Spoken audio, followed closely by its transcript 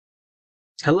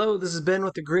Hello, this is Ben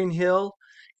with the Green Hill,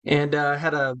 and I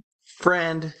had a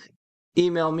friend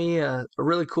email me a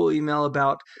really cool email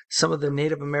about some of the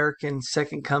Native American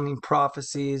Second Coming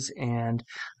prophecies and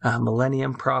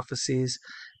Millennium prophecies.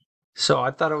 So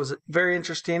I thought it was very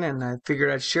interesting, and I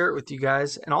figured I'd share it with you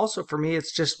guys. And also for me,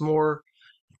 it's just more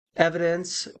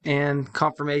evidence and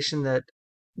confirmation that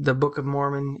the Book of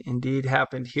Mormon indeed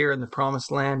happened here in the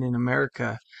Promised Land in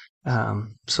America.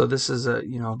 So this is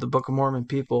the Book of Mormon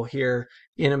people here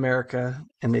in America,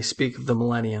 and they speak of the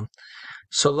millennium.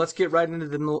 So let's get right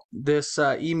into this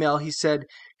email. He said,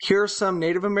 "Here are some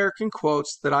Native American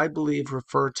quotes that I believe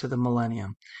refer to the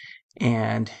millennium,"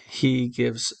 and he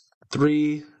gives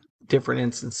three different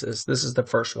instances. This is the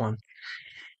first one.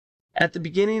 "At the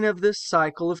beginning of this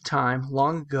cycle of time,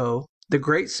 long ago, the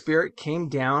Great Spirit came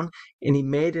down and he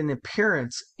made an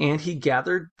appearance and he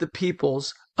gathered the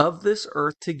peoples of this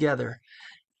earth together.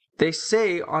 They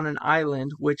say on an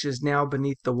island which is now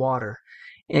beneath the water.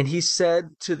 And he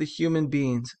said to the human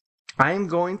beings, I am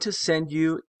going to send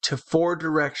you to four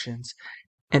directions,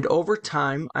 and over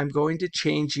time I'm going to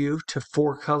change you to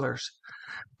four colors.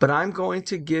 But I'm going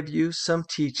to give you some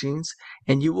teachings,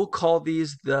 and you will call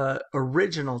these the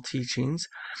original teachings.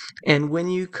 And when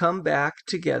you come back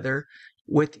together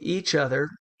with each other,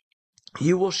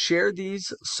 you will share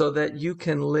these so that you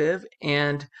can live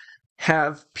and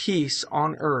have peace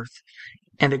on earth,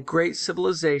 and a great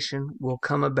civilization will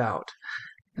come about."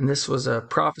 And this was a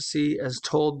prophecy as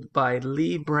told by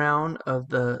Lee Brown of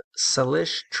the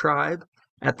Salish tribe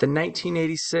at the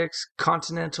 1986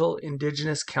 Continental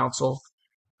Indigenous Council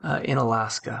in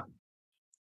Alaska.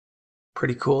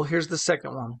 Pretty cool. Here's the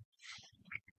second one.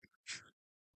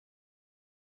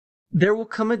 "There will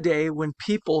come a day when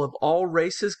people of all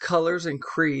races, colors, and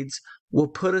creeds will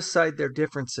put aside their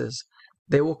differences.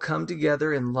 They will come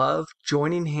together in love,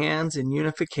 joining hands in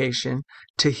unification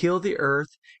to heal the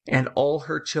earth and all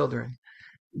her children.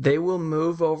 They will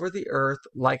move over the earth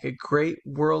like a great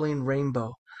whirling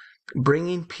rainbow,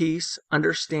 bringing peace,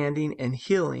 understanding, and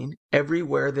healing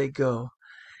everywhere they go.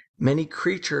 Many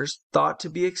creatures thought to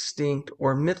be extinct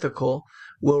or mythical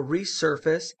will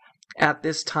resurface at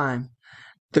this time.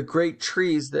 The great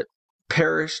trees that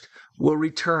perished will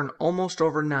return almost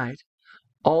overnight.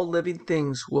 All living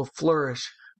things will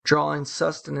flourish, drawing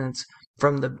sustenance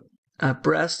from the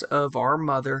breast of our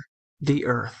mother, the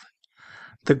earth.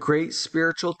 The great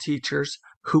spiritual teachers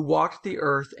who walked the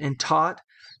earth and taught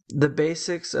the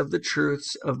basics of the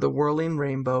truths of the whirling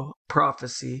rainbow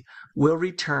prophecy will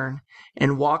return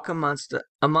and walk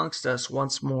amongst us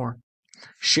once more,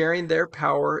 sharing their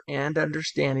power and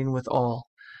understanding with all.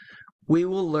 We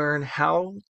will learn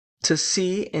how to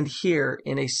see and hear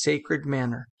in a sacred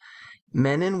manner.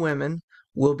 Men and women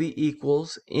will be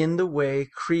equals in the way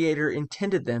Creator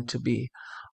intended them to be.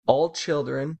 All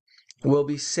children will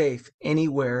be safe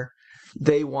anywhere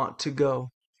they want to go.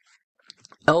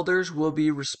 Elders will be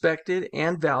respected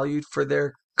and valued for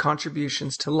their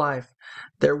contributions to life.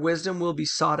 Their wisdom will be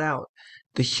sought out.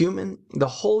 The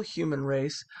whole human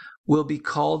race will be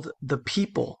called the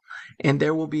people, and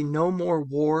there will be no more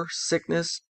war,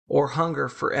 sickness, or hunger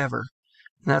forever."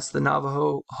 And that's the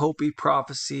Navajo Hopi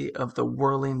prophecy of the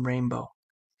whirling rainbow.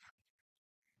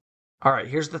 All right,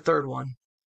 here's the third one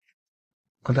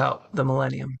about the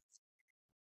millennium.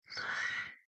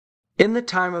 "In the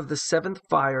time of the seventh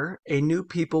fire, a new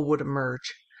people would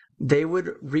emerge. They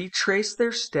would retrace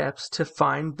their steps to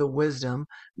find the wisdom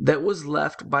that was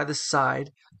left by the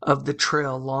side of the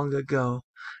trail long ago.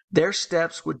 Their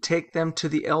steps would take them to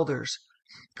the elders,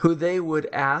 who they would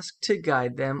ask to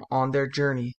guide them on their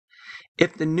journey.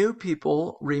 If the new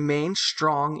people remain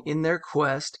strong in their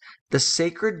quest, the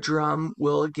sacred drum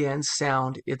will again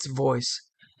sound its voice.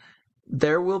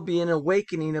 There will be an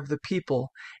awakening of the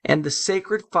people, and the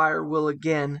sacred fire will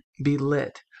again be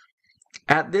lit.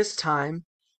 At this time,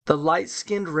 the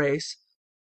light-skinned race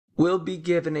will be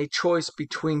given a choice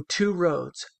between two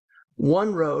roads.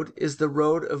 One road is the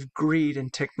road of greed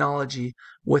and technology,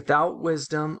 without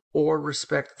wisdom or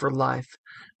respect for life.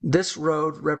 This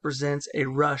road represents a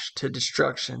rush to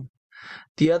destruction.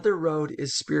 The other road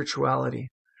is spirituality,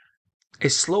 a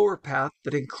slower path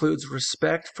that includes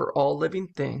respect for all living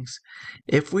things.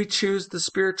 If we choose the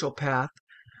spiritual path,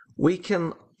 we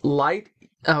can light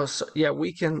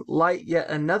we can light yet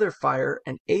another fire,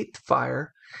 an eighth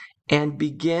fire, and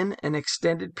begin an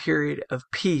extended period of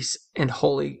peace and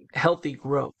healthy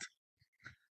growth."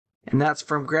 And that's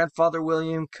from Grandfather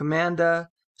William Commanda,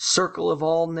 Circle of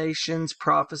All Nations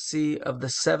Prophecy of the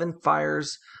Seven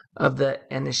Fires of the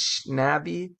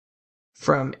Anishinaabe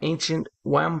from Ancient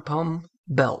Wampum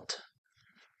Belt.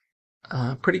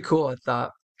 Pretty cool, I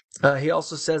thought. He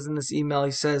also says in this email,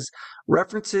 he says,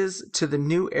 references to the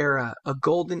new era, a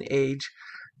golden age,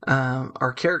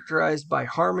 are characterized by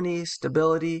harmony,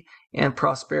 stability, and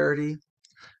prosperity.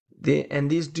 And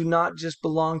these do not just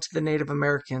belong to the Native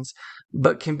Americans,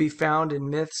 but can be found in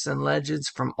myths and legends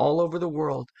from all over the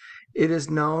world. It is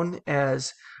known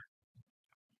as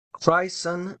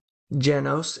Chryson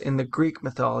Genos in the Greek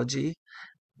mythology,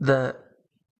 the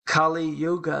Kali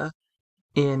Yuga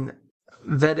in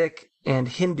Vedic and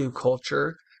Hindu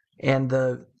culture, and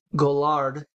the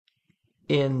Golard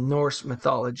in Norse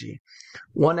mythology.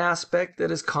 One aspect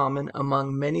that is common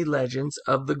among many legends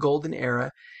of the Golden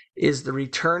Era is the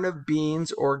return of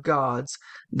beings or gods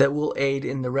that will aid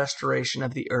in the restoration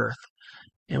of the earth.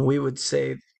 And we would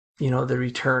say, the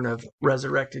return of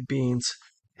resurrected beings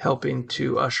helping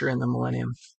to usher in the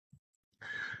millennium.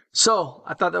 So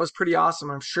I thought that was pretty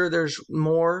awesome. I'm sure there's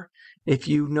more. If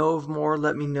you know of more,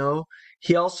 let me know.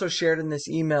 He also shared in this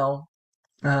email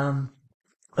a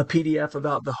PDF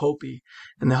about the Hopi.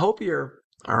 And the Hopi are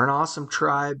an awesome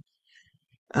tribe.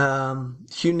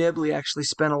 Hugh Nibley actually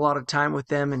spent a lot of time with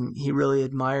them, and he really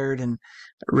admired and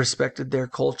respected their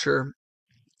culture.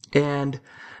 And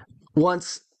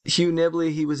once Hugh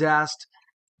Nibley, he was asked,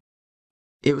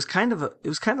 it was kind of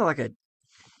like a,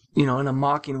 in a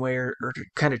mocking way or to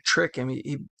kind of trick him.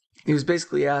 He was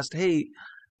basically asked, hey,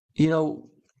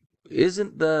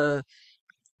 isn't the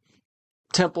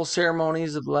temple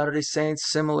ceremonies of the Latter-day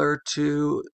Saints similar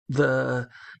to the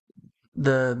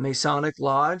Masonic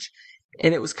Lodge?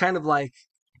 And it was kind of like,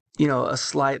 a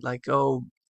slight like, oh,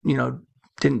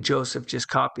 didn't Joseph just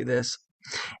copy this?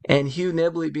 And Hugh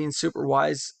Nibley, being super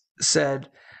wise, said,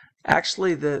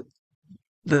 actually, the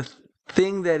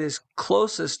thing that is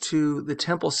closest to the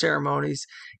temple ceremonies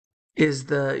is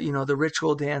the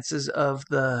ritual dances of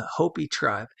the Hopi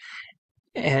tribe.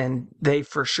 And they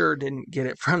for sure didn't get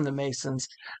it from the Masons.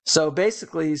 So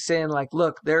basically he's saying, like,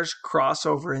 look, there's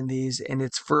crossover in these, and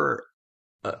it's for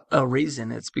a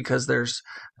reason. It's because there's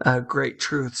great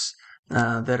truths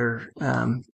that are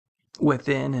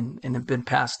within and have been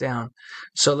passed down.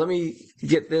 So let me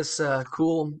get this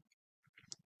cool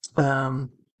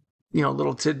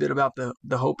little tidbit about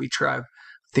the Hopi tribe.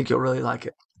 I think you'll really like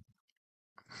it.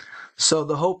 So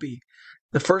the Hopi,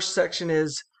 the first section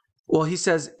is, well, he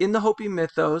says, in the Hopi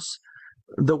mythos,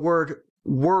 the word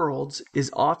worlds is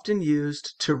often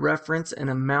used to reference an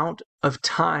amount of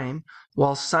time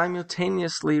while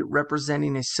simultaneously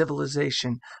representing a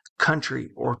civilization, country,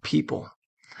 or people.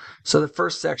 So the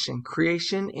first section,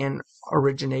 creation and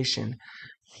origination,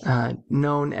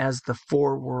 known as the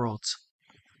four worlds.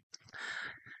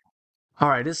 All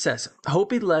right, it says,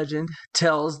 Hopi legend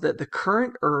tells that the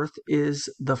current earth is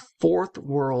the fourth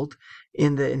world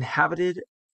in the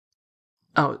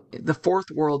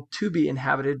fourth world to be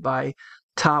inhabited by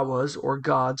Tawas, or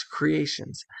God's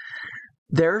creations.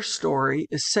 Their story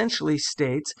essentially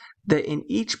states that in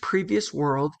each previous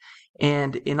world,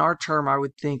 and in our term, I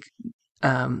would think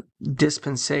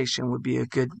dispensation would be a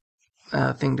good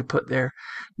thing to put there,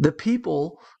 the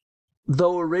people,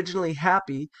 though originally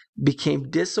happy, became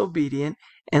disobedient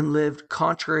and lived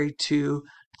contrary to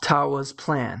Tawa's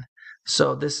plan.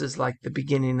 So this is like the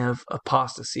beginning of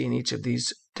apostasy in each of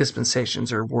these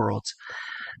dispensations or worlds.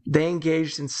 They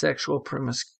engaged in sexual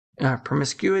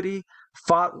promiscuity,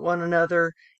 fought one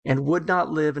another, and would not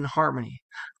live in harmony.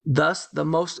 Thus, the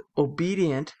most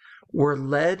obedient were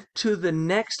led to the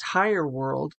next higher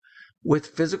world, with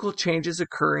physical changes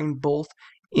occurring both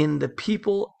in the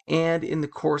people and in the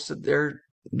course of their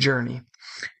journey,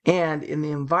 and in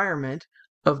the environment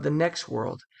of the next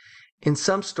world. In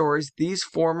some stories, these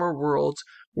former worlds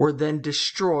were then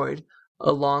destroyed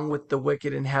along with the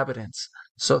wicked inhabitants.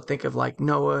 So think of like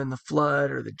Noah and the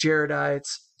flood, or the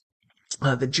Jaredites,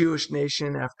 the Jewish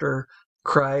nation after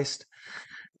Christ.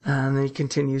 And then he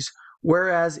continues,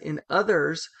 whereas in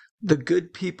others, the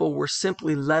good people were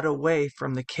simply led away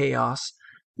from the chaos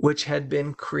which had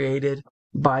been created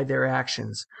by their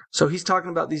actions. So he's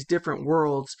talking about these different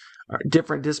worlds,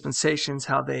 different dispensations,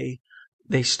 how they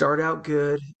start out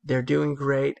good, they're doing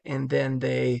great, and then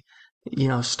they,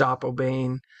 stop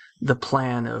obeying the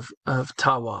plan of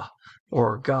Tawa,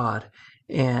 or God,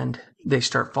 and they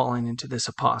start falling into this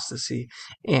apostasy.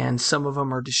 And some of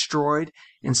them are destroyed,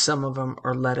 and some of them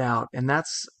are let out. And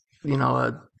that's,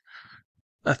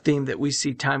 a theme that we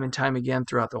see time and time again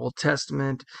throughout the Old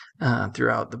Testament,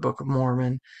 throughout the Book of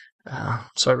Mormon.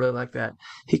 So I really like that.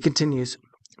 He continues,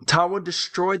 Tawa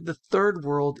destroyed the third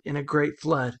world in a great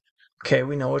flood. Okay,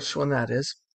 we know which one that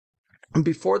is. And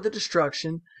before the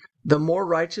destruction, the more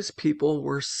righteous people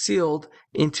were sealed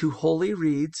into holy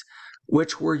reeds,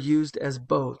 which were used as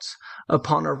boats.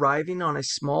 Upon arriving on a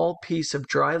small piece of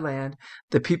dry land,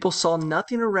 the people saw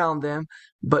nothing around them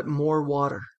but more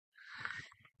water.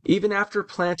 Even after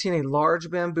planting a large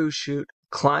bamboo shoot,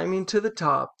 climbing to the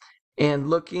top, and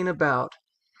looking about,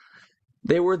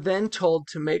 they were then told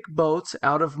to make boats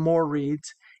out of more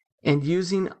reeds, and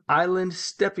using island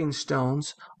stepping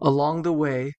stones along the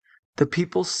way, the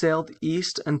people sailed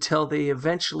east until they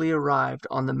eventually arrived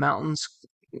on the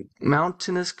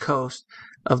mountainous coast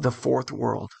of the Fourth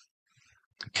World.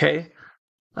 Okay,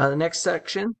 the next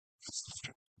section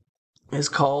is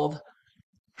called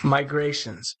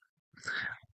Migrations.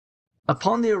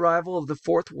 Upon the arrival of the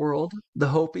Fourth World, the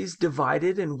Hopis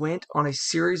divided and went on a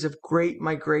series of great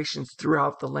migrations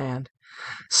throughout the land.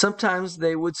 Sometimes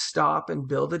they would stop and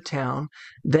build a town,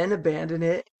 then abandon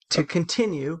it to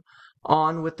continue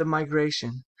on with the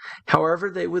migration. However,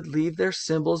 they would leave their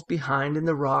symbols behind in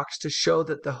the rocks to show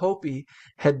that the Hopi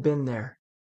had been there.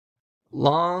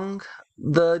 Long,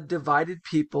 the divided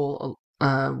people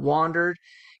wandered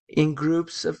in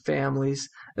groups of families,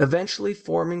 eventually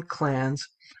forming clans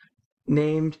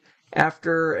named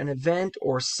after an event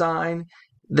or sign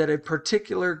that a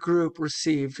particular group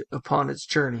received upon its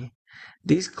journey.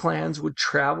 These clans would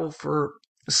travel for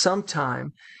some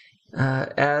time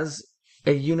as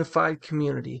a unified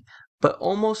community, but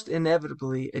almost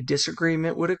inevitably a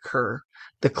disagreement would occur,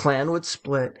 the clan would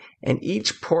split, and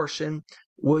each portion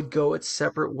would go its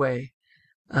separate way.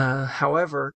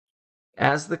 However,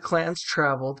 as the clans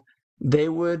traveled, they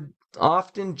would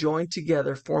often join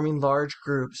together, forming large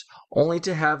groups, only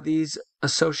to have these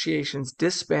associations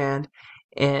disband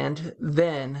and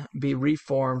then be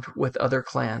reformed with other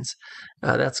clans.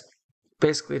 That's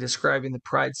basically describing the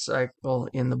pride cycle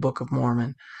in the Book of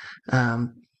Mormon.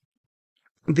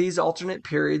 These alternate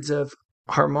periods of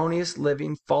harmonious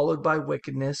living, followed by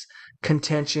wickedness,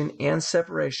 contention, and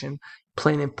separation,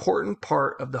 play an important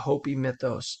part of the Hopi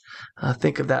mythos.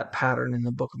 Think of that pattern in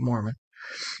the Book of Mormon.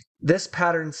 This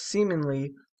pattern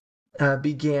seemingly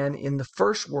began in the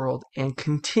First World and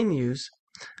continues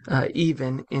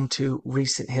even into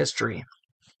recent history.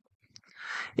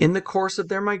 In the course of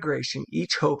their migration,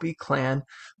 each Hopi clan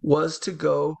was to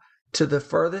go to the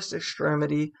furthest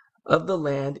extremity of the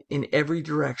land in every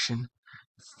direction.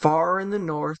 Far in the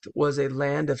north was a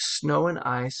land of snow and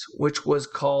ice, which was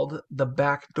called the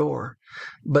Back Door,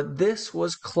 but this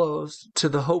was closed to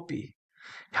the Hopi.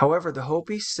 However, the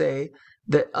Hopi say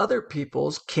that other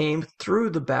peoples came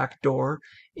through the back door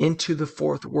into the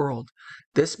Fourth World.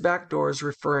 This back door is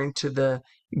referring to the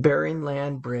Bering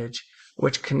Land Bridge,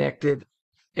 which connected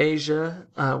Asia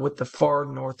with the far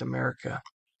North America.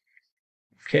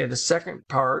 Okay, the second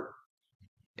part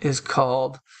is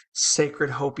called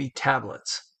Sacred Hopi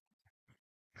Tablets.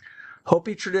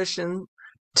 Hopi tradition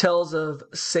tells of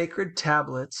sacred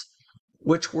tablets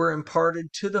which were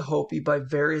imparted to the Hopi by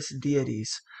various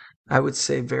deities. I would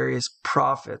say various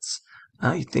prophets.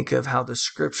 You think of how the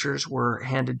scriptures were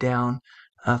handed down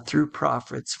through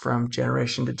prophets from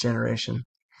generation to generation.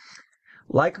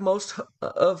 Like most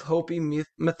of Hopi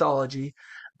mythology,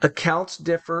 accounts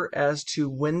differ as to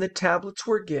when the tablets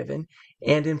were given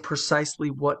and in precisely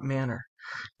what manner.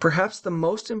 Perhaps the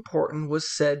most important was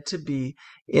said to be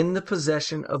in the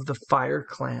possession of the Fire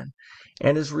clan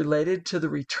and is related to the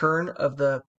return of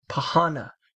the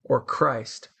Pahana, or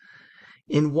Christ.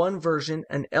 In one version,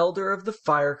 an elder of the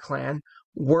Fire clan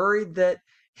worried that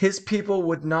his people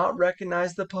would not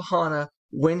recognize the Pahana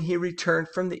when he returned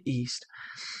from the east.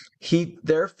 He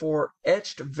therefore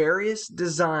etched various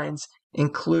designs,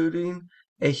 including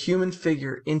a human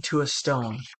figure, into a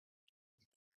stone.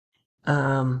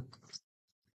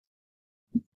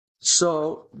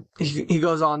 So he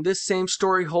goes on, this same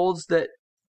story holds that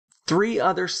 3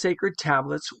 other sacred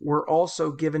tablets were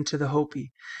also given to the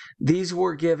Hopi. These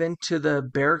were given to the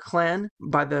Bear clan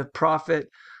by the prophet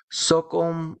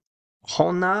Sokomhona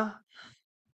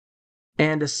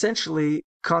and essentially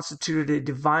constituted a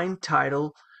divine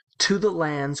title to the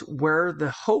lands where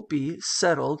the Hopi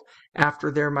settled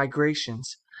after their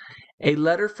migrations. A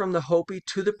letter from the Hopi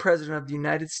to the President of the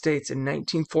United States in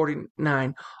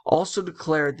 1949 also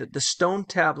declared that the stone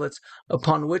tablets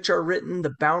upon which are written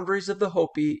the boundaries of the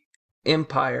Hopi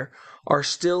Empire are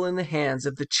still in the hands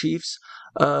of the chiefs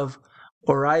of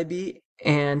Oraibi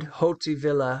and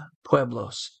Hotivilla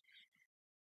Pueblos.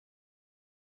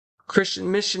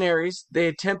 Christian missionaries, they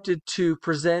attempted to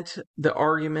present the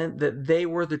argument that they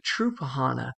were the true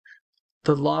Pahana,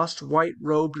 the lost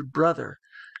white-robed brother,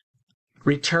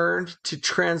 returned to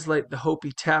translate the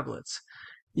Hopi tablets.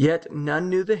 Yet none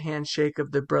knew the handshake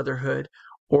of the brotherhood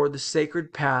or the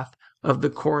sacred path of the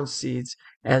corn seeds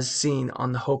as seen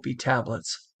on the Hopi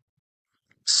tablets.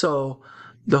 So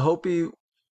the Hopi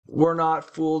were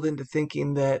not fooled into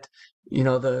thinking that,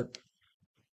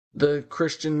 the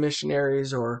Christian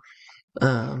missionaries or,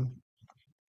 um,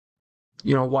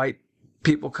 white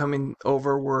people coming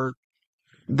over were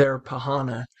their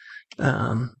Pahana.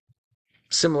 Um,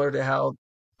 Similar to how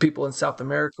people in South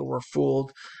America were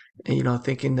fooled,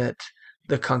 thinking that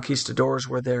the conquistadors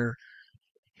were their,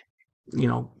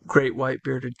 great white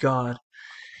bearded God.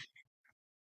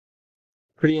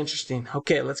 Pretty interesting.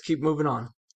 Okay, let's keep moving on.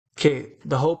 Okay,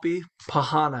 the Hopi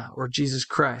Pahana, or Jesus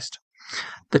Christ.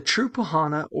 The true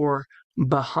Pahana, or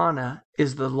Bahana,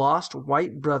 is the lost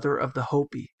white brother of the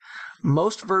Hopi.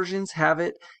 Most versions have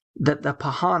it that the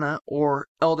Pahana, or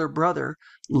elder brother,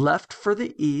 left for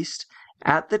the east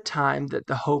at the time that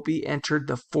the Hopi entered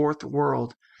the fourth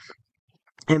world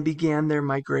and began their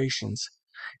migrations.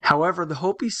 However, the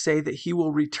Hopi say that he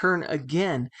will return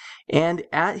again, and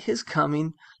at his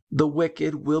coming, the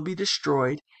wicked will be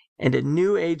destroyed, and a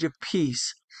new age of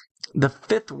peace, the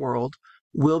fifth world,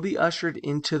 will be ushered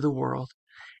into the world.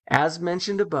 As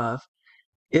mentioned above,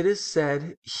 it is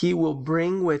said he will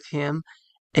bring with him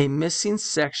a missing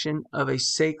section of a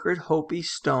sacred Hopi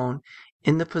stone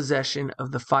in the possession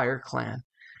of the Fire Clan,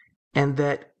 and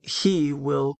that he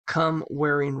will come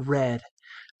wearing red.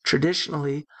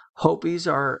 Traditionally, Hopis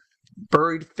are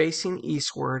buried facing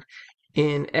eastward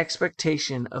in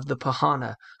expectation of the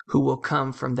Pahana who will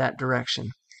come from that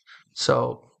direction.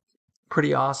 So,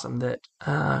 pretty awesome that,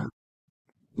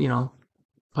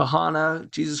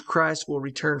 Pahana, Jesus Christ, will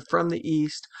return from the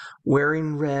east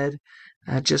wearing red,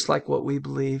 just like what we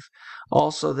believe.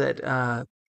 Also, that,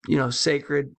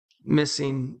 sacred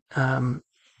missing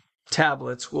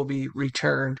tablets will be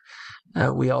returned.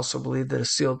 We also believe that a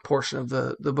sealed portion of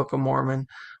the Book of Mormon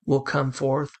will come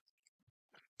forth.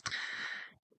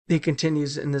 He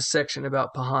continues in this section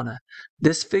about Pahana.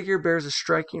 This figure bears a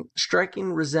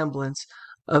striking resemblance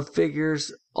of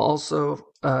figures also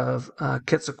of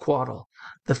Quetzalcoatl,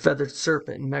 the feathered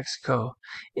serpent in Mexico.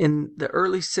 In the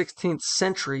early 16th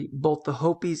century, both the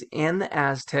Hopis and the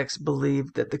Aztecs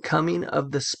believed that the coming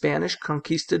of the Spanish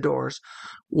conquistadors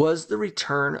was the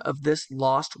return of this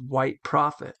lost white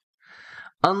prophet.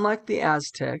 Unlike the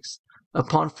Aztecs,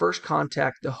 upon first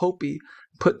contact, the Hopi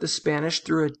put the Spanish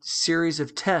through a series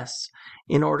of tests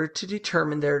in order to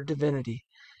determine their divinity.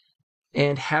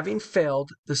 And having failed,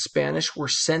 the Spanish were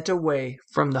sent away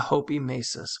from the Hopi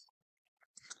mesas.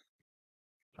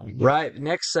 Right,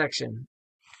 next section.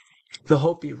 The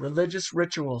Hopi, religious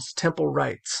rituals, temple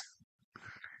rites.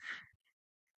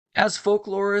 As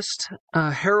folklorist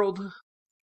Harold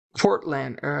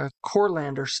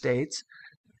Corlander states,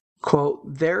 quote,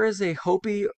 there is a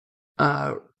Hopi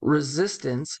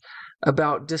resistance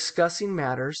about discussing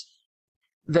matters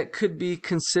that could be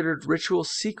considered ritual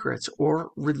secrets or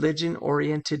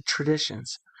religion-oriented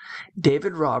traditions.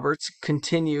 David Roberts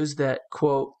continues that,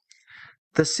 quote,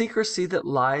 the secrecy that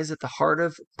lies at the heart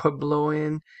of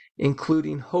Puebloan,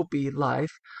 including Hopi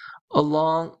life,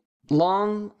 long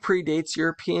predates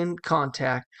European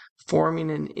contact, forming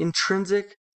an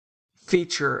intrinsic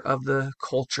feature of the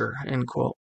culture, end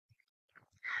quote.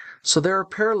 So there are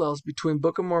parallels between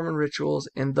Book of Mormon rituals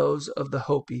and those of the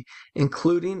Hopi,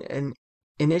 including an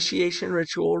initiation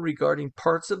ritual regarding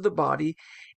parts of the body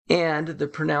and the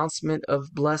pronouncement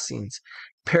of blessings.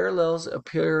 Parallels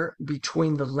appear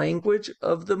between the language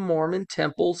of the Mormon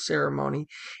temple ceremony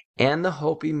and the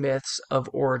Hopi myths of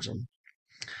origin.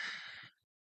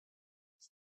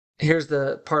 Here's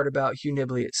the part about Hugh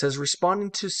Nibley. It says, responding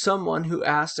to someone who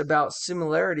asked about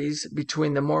similarities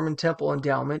between the Mormon temple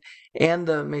endowment and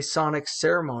the Masonic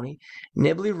ceremony,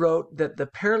 Nibley wrote that the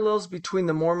parallels between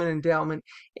the Mormon endowment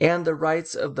and the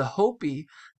rites of the Hopi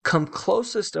come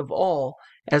closest of all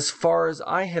as far as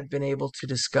I have been able to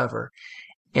discover.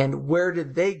 And where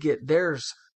did they get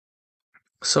theirs?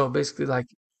 So basically,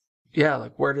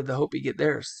 where did the Hopi get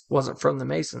theirs? It wasn't from the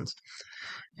Masons.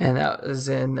 And that is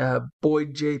in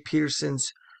Boyd J.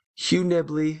 Peterson's Hugh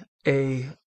Nibley, A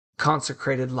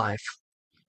Consecrated Life.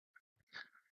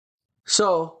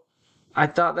 So I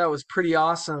thought that was pretty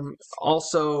awesome.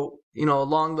 Also,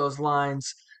 along those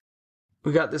lines,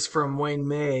 we got this from Wayne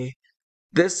May.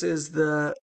 This is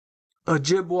the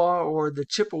Ojibwa or the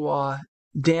Chippewa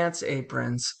dance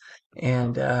aprons.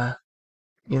 And,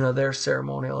 their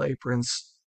ceremonial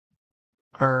aprons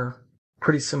are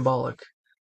pretty symbolic.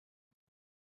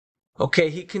 Okay,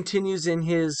 he continues in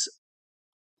his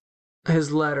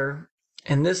letter,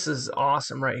 and this is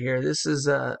awesome right here. This is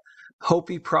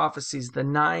Hopi prophecies, the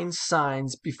 9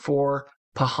 signs before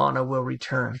Pahana will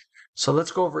return. So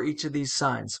let's go over each of these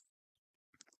signs.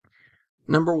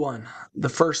 Number 1, the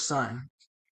first sign.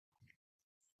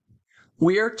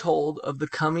 We are told of the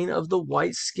coming of the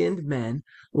white-skinned men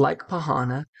like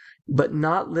Pahana, but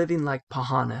not living like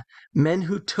Pahana, men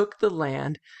who took the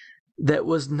land that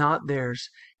was not theirs,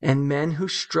 and men who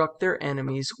struck their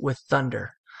enemies with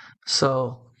thunder.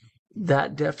 So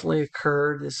that definitely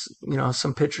occurred. This,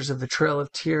 some pictures of the Trail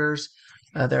of Tears.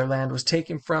 Their land was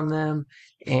taken from them,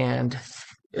 and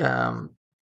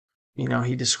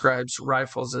he describes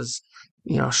rifles as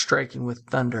striking with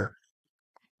thunder.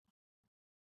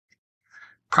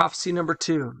 Prophecy number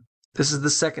 2. This is the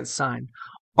second sign.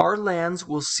 Our lands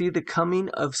will see the coming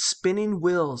of spinning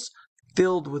wheels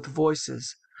filled with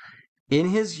voices. In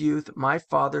his youth, my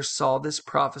father saw this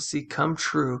prophecy come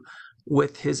true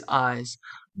with his eyes,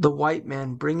 the white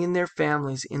men bringing their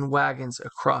families in wagons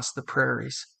across the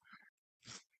prairies.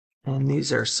 And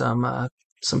these are some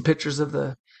pictures of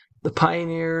the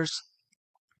pioneers,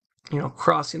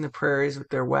 crossing the prairies with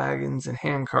their wagons and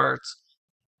hand carts.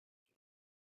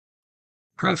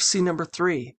 Prophecy number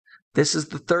 3. This is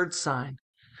the third sign.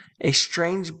 A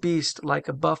strange beast like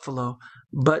a buffalo,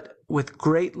 but with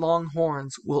great long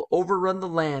horns, will overrun the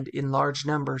land in large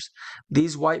numbers.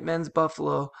 These white men's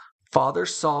buffalo, father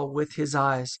saw with his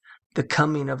eyes the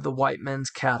coming of the white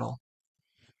men's cattle.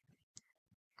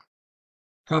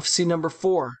 Prophecy number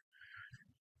 4.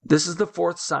 This is the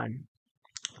fourth sign.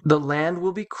 The land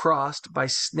will be crossed by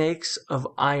snakes of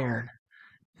iron.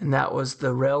 And that was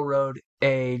the railroad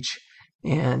age,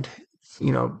 and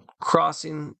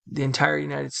crossing the entire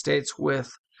United States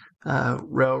with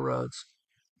railroads.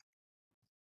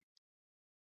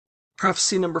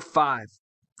 Prophecy number 5.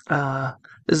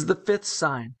 This is the fifth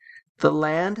sign. The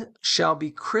land shall be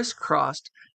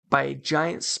crisscrossed by a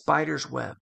giant spider's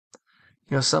web.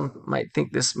 Some might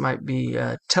think this might be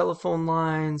telephone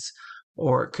lines,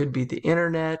 or it could be the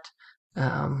internet.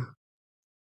 I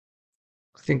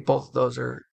think both of those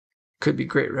could be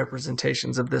great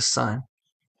representations of this sign.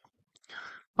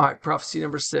 All right, prophecy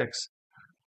number 6.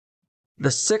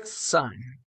 The sixth sign.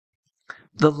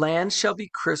 The land shall be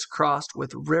crisscrossed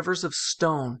with rivers of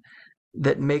stone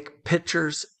that make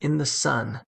pictures in the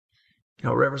sun.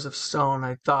 Rivers of stone,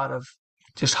 I thought of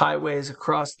just highways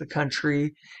across the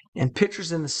country, and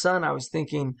pictures in the sun, I was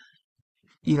thinking,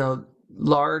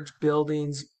 large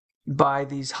buildings by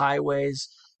these highways,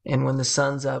 and when the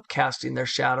sun's up, casting their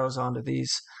shadows onto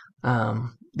these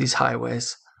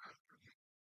highways.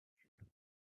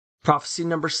 Prophecy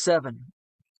number 7.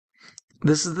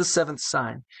 This is the seventh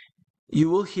sign. You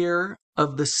will hear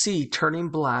of the sea turning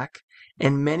black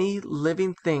and many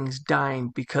living things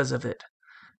dying because of it.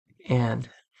 And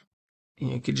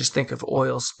you could just think of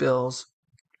oil spills.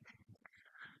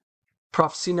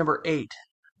 Prophecy number 8.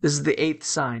 This is the eighth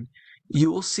sign.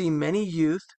 You will see many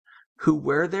youth who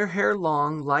wear their hair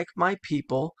long like my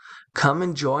people come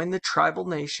and join the tribal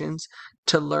nations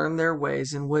to learn their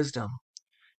ways and wisdom.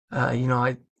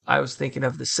 I was thinking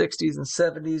of the 60s and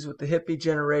 70s with the hippie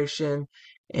generation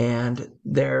and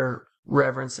their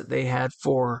reverence that they had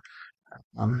for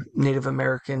Native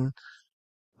American.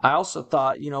 I also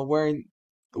thought,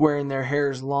 wearing their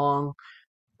hairs long,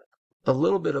 a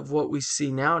little bit of what we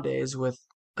see nowadays with,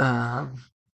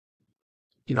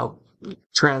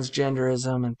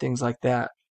 transgenderism and things like that.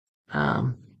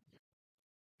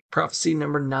 Prophecy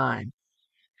number 9.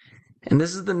 And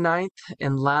this is the ninth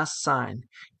and last sign.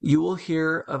 You will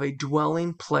hear of a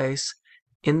dwelling place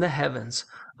in the heavens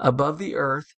above the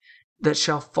earth that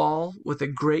shall fall with a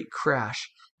great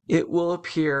crash. It will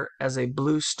appear as a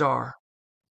blue star.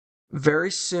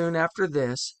 Very soon after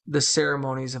this, the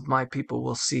ceremonies of my people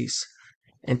will cease.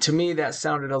 And to me, that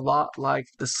sounded a lot like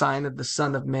the sign of the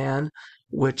Son of Man,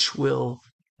 which will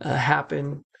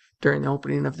happen during the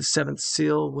opening of the seventh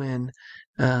seal when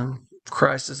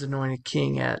Christ is anointed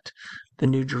king at the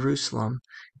New Jerusalem.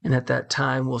 And at that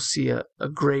time, we'll see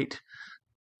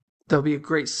there'll be a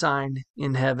great sign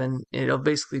in heaven. It'll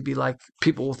basically be like,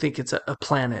 people will think it's a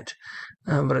planet,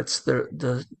 but it's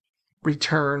the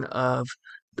return of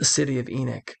the city of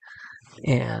Enoch.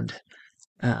 And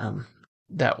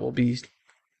that will be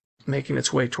making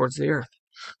its way towards the earth.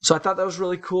 So I thought that was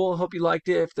really cool. I hope you liked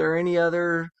it. If there are any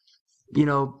other,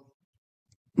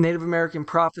 Native American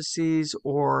prophecies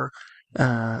or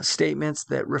statements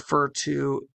that refer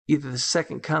to either the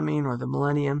second coming or the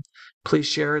millennium, please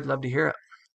share. I'd love to hear it.